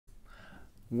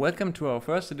Welcome to our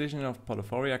first edition of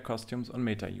Portfolio costumes on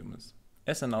Metahumans.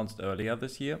 As announced earlier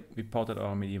this year, we ported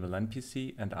our medieval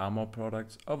NPC and Armour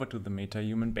products over to the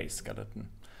Metahuman base skeleton.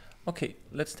 Okay,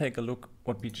 let's take a look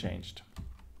what we changed.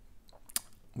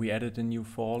 We added a new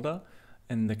folder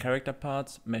in the character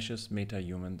parts, meshes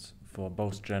Metahumans for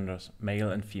both genders, male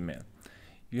and female.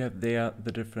 You have there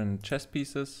the different chest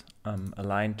pieces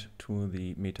aligned to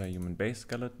the Metahuman base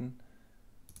skeleton,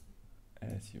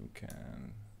 as you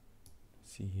can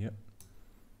see here.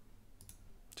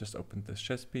 Just open this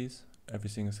chest piece.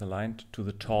 Everything is aligned to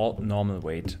the tall normal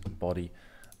weight body.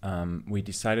 We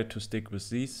decided to stick with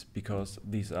these because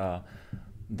these are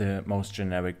the most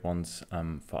generic ones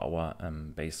for our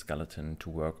base skeleton to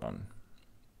work on.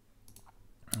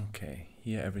 Okay,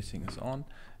 here everything is on,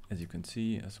 as you can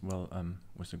see, as well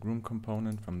with the groom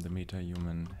component from the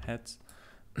Metahuman heads.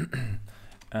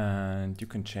 And you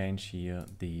can change here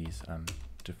these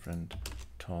different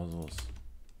torsos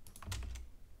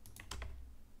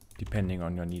depending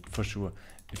on your need. For sure,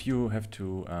 if you have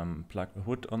to plug a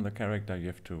hood on the character, you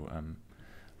have to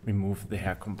remove the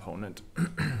hair component.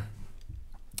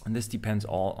 And this depends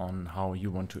all on how you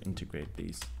want to integrate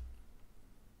these.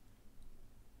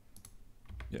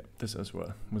 Yeah, this as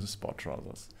well with the sport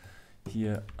trousers.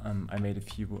 Here I made a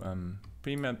few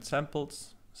pre-made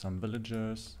samples, some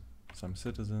villagers, some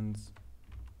citizens,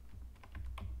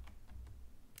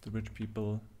 the rich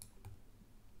people,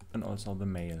 and also the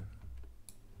male.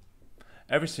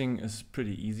 Everything is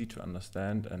pretty easy to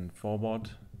understand and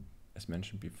forward. As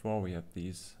mentioned before, we have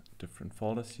these different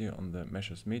folders here on the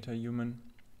meshes Metahuman,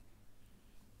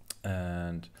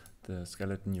 and the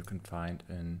skeleton you can find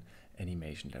in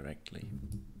animation directly.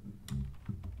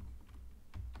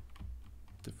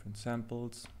 Different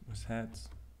samples with heads.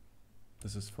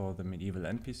 This is for the medieval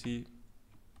NPC.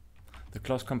 The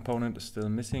cloth component is still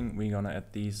missing. We're gonna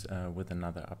add these with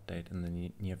another update in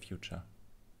the near future.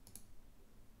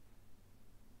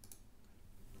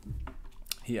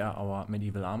 Here are our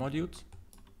medieval armor dudes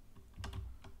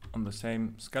on the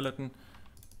same skeleton.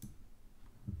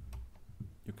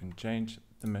 You can change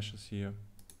the meshes here,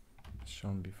 as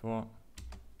shown before.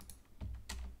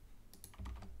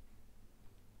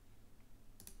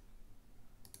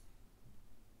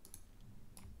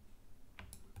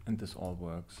 And this all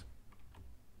works.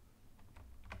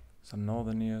 Some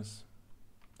northerners,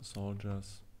 the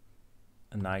soldiers,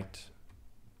 a knight.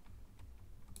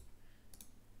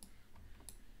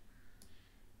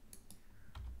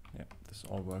 Yeah, this is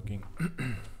all working.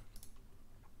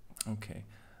 Okay.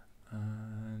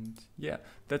 And yeah,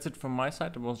 that's it from my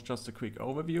side. It was just a quick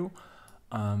overview.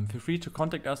 Feel free to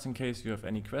contact us in case you have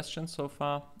any questions so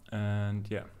far. And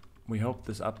yeah, we hope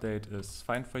this update is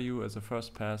fine for you as a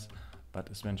first pass. But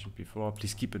as mentioned before,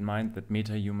 please keep in mind that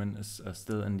Metahuman is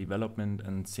still in development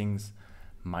and things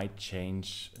might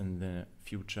change in the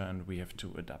future, and we have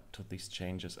to adapt to these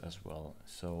changes as well.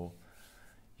 So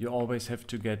you always have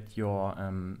to get your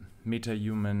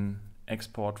Metahuman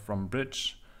export from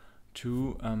Bridge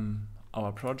to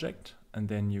our project, and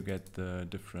then you get the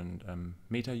different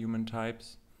Metahuman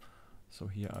types. So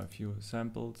here are a few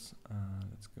samples.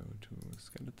 Let's go to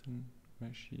skeleton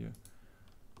mesh here.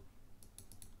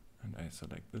 And I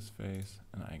select this face,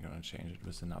 and I'm gonna change it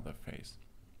with another face.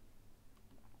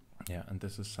 Yeah, and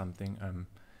this is something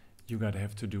you gotta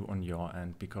have to do on your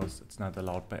end, because it's not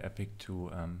allowed by Epic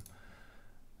to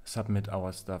submit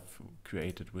our stuff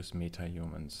created with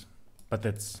Metahumans. But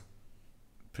that's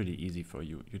pretty easy for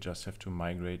you. You just have to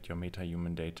migrate your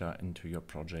Metahuman data into your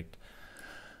project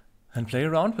and play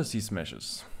around with these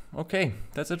meshes. Okay,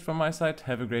 that's it from my side.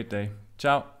 Have a great day.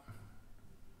 Ciao.